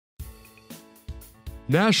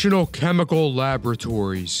National Chemical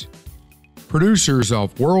Laboratories, producers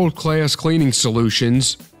of world-class cleaning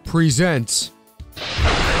solutions, presents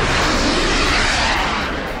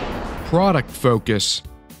Product Focus.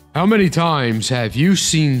 How many times have you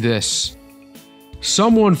seen this?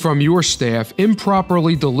 Someone from your staff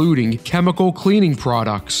improperly diluting chemical cleaning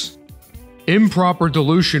products. Improper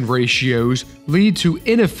dilution ratios lead to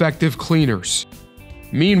ineffective cleaners.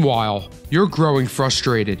 Meanwhile, you're growing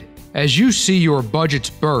frustrated as you see your budgets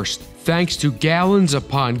burst thanks to gallons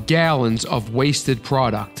upon gallons of wasted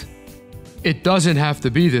product. It doesn't have to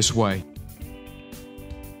be this way.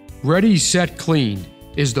 Ready, Set, Clean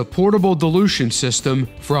is the portable dilution system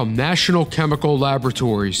from National Chemical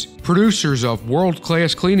Laboratories, producers of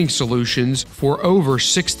world-class cleaning solutions for over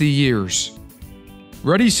 60 years.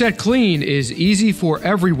 Ready, Set, Clean is easy for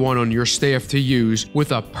everyone on your staff to use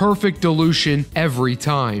with a perfect dilution every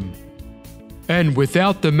time. And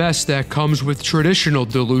without the mess that comes with traditional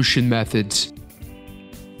dilution methods.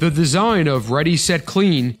 The design of Ready, Set,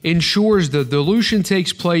 Clean ensures the dilution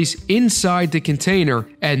takes place inside the container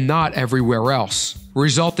and not everywhere else,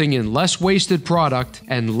 resulting in less wasted product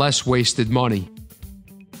and less wasted money.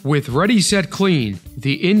 With Ready, Set, Clean,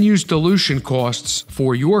 the in-use dilution costs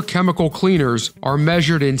for your chemical cleaners are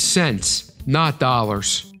measured in cents, not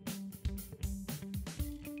dollars.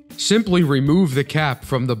 Simply remove the cap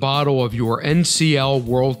from the bottle of your NCL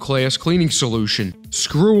world-class cleaning solution.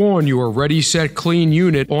 Screw on your Ready, Set, Clean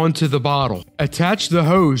unit onto the bottle. Attach the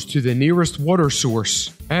hose to the nearest water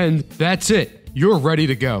source. And that's it. You're ready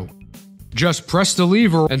to go. Just press the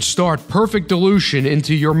lever and start perfect dilution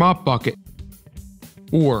into your mop bucket.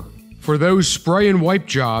 Or, for those spray and wipe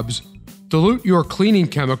jobs, dilute your cleaning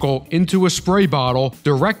chemical into a spray bottle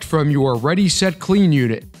direct from your Ready, Set, Clean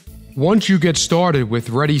unit. Once you get started with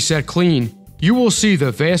Ready, Set, Clean, you will see the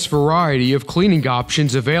vast variety of cleaning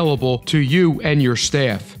options available to you and your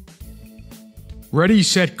staff. Ready,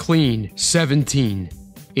 Set, Clean 17.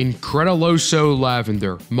 Incrediloso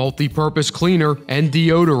Lavender, Multi-Purpose Cleaner and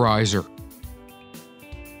Deodorizer.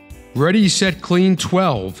 Ready, Set, Clean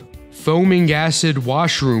 12. Foaming Acid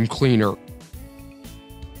Washroom Cleaner.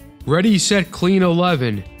 Ready, Set, Clean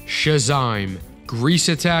 11. Shazime, Grease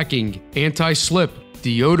Attacking, Anti-Slip,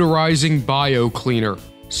 Deodorizing Bio Cleaner.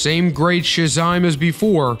 Same great Shazime as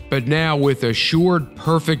before, but now with assured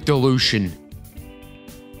perfect dilution.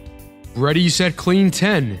 Ready, Set, Clean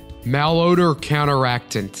 10. Malodor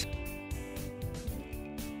Counteractant.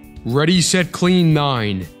 Ready, Set, Clean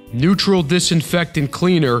 9. Neutral Disinfectant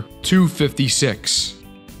Cleaner 256.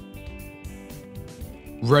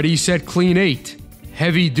 Ready, Set, Clean 8.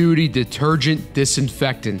 Heavy Duty Detergent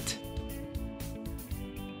Disinfectant.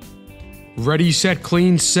 Ready, Set,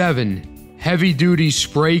 Clean 7. Heavy Duty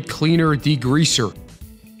Spray Cleaner Degreaser.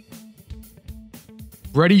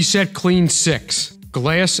 Ready, Set, Clean 6.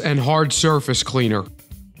 Glass and Hard Surface Cleaner.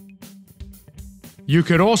 You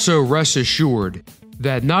could also rest assured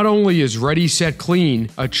that not only is Ready, Set, Clean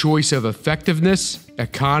a choice of effectiveness,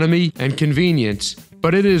 economy, and convenience,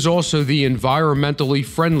 but it is also the environmentally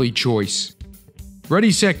friendly choice.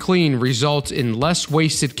 Ready, Set, Clean results in less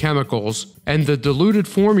wasted chemicals, and the diluted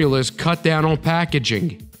formulas cut down on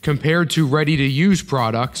packaging, compared to ready-to-use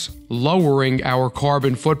products, lowering our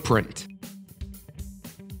carbon footprint.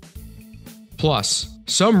 Plus,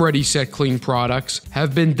 some Ready, Set, Clean products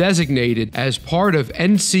have been designated as part of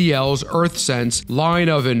NCL's EarthSense line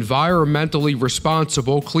of environmentally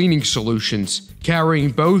responsible cleaning solutions,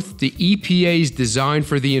 carrying both the EPA's Design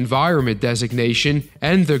for the Environment designation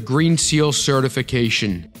and the Green Seal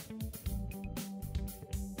certification.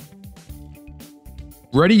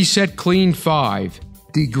 Ready, Set, Clean 5.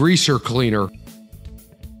 Degreaser Cleaner.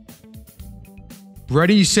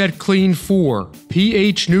 Ready, Set, Clean 4.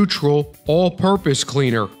 pH Neutral All-Purpose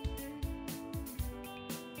Cleaner.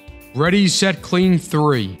 Ready, Set, Clean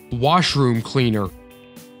 3. Washroom Cleaner.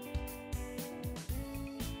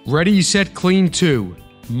 Ready, Set, Clean 2.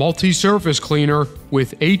 Multi-Surface Cleaner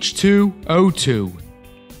with H2O2.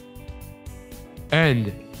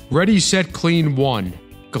 And Ready, Set, Clean 1.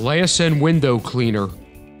 Glass and Window Cleaner.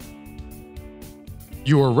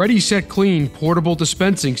 Your Ready, Set, Clean portable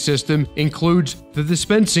dispensing system includes the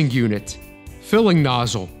dispensing unit, filling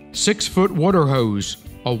nozzle, 6-foot water hose,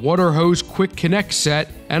 a water hose quick connect set,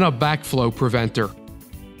 and a backflow preventer.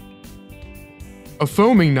 A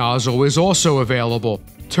foaming nozzle is also available,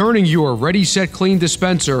 turning your Ready, Set, Clean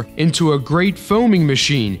dispenser into a great foaming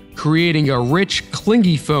machine, creating a rich,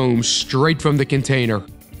 clingy foam straight from the container.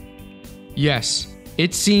 Yes,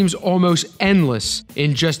 it seems almost endless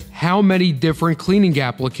in just how many different cleaning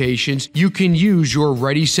applications you can use your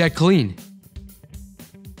Ready, Set, Clean.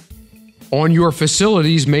 On your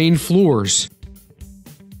facility's main floors,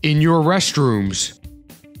 in your restrooms,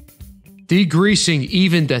 degreasing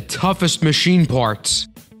even the toughest machine parts,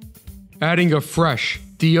 adding a fresh,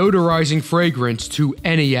 deodorizing fragrance to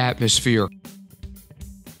any atmosphere,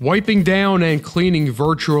 wiping down and cleaning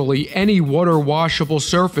virtually any water washable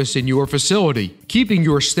surface in your facility, keeping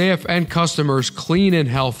your staff and customers clean and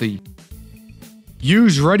healthy.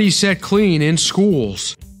 Use Ready Set Clean in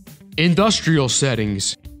schools, industrial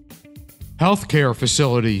settings, healthcare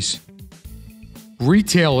facilities,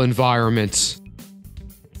 retail environments,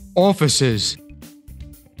 offices,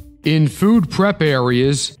 in food prep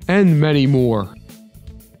areas, and many more.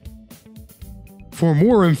 For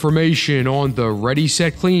more information on the Ready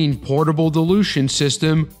Set Clean portable dilution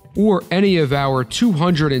system or any of our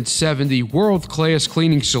 270 world-class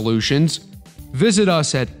cleaning solutions, visit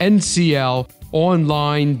us at nclonline.com.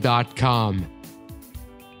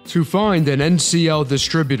 To find an NCL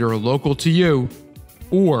distributor local to you,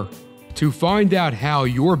 or to find out how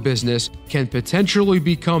your business can potentially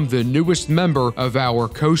become the newest member of our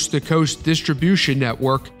coast-to-coast distribution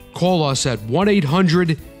network, call us at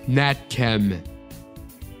 1-800-NATCHEM.